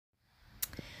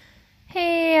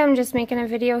Hey, I'm just making a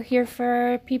video here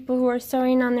for people who are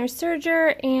sewing on their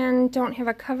serger and don't have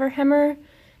a cover hemmer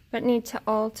but need to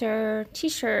alter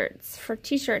t-shirts for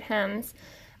t-shirt hems.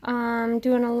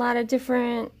 Doing a lot of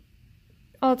different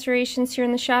alterations here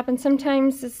in the shop, and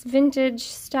sometimes this vintage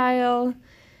style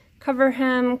cover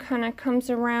hem kind of comes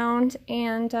around,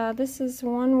 and this is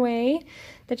one way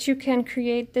that you can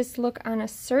create this look on a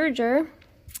serger.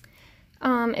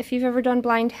 If you've ever done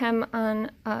blind hem on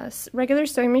a regular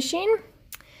sewing machine,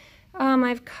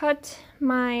 I've cut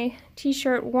my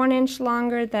t-shirt 1 inch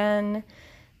longer than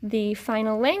the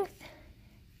final length.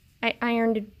 I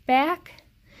ironed it back,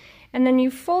 and then you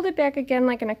fold it back again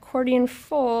like an accordion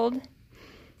fold.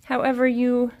 However,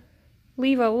 you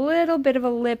leave a little bit of a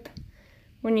lip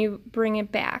when you bring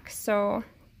it back. So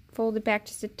fold it back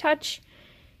just a touch,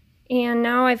 and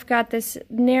now I've got this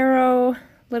narrow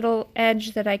little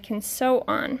edge that I can sew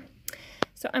on.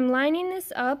 So I'm lining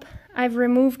this up. I've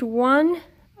removed one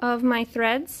of my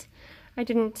threads. I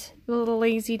didn't, a little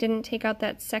lazy, didn't take out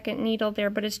that second needle there,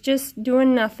 but it's just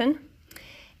doing nothing.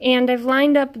 And I've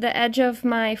lined up the edge of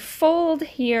my fold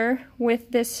here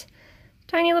with this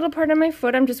tiny little part on my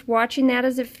foot. I'm just watching that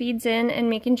as it feeds in and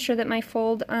making sure that my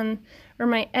fold on, or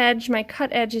my edge, my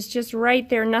cut edge is just right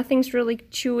there. Nothing's really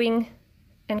chewing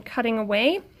and cutting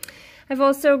away. I've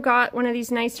also got one of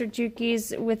these nicer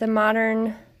Jukis with a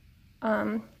modern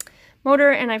motor,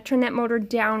 and I've turned that motor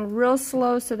down real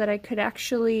slow so that I could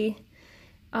actually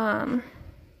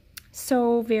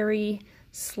sew very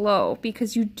slow,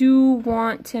 because you do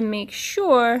want to make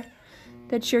sure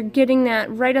that you're getting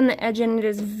that right on the edge, and it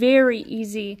is very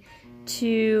easy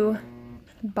to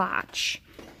botch.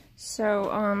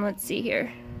 So let's see here.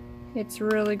 It's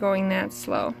really going that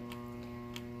slow.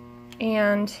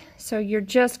 And so you're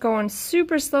just going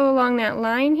super slow along that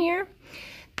line here.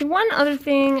 The one other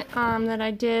thing that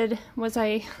I did was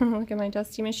look at my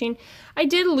dusty machine. I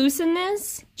did loosen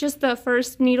this, just the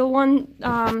first needle one,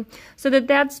 so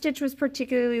that stitch was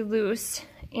particularly loose.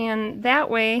 And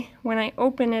that way, when I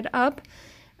open it up,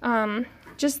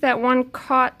 just that one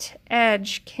caught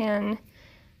edge can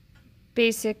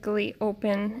basically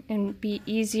open and be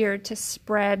easier to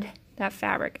spread that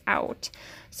fabric out.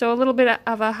 So a little bit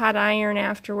of a hot iron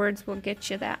afterwards will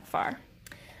get you that far.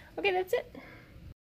 Okay, that's it.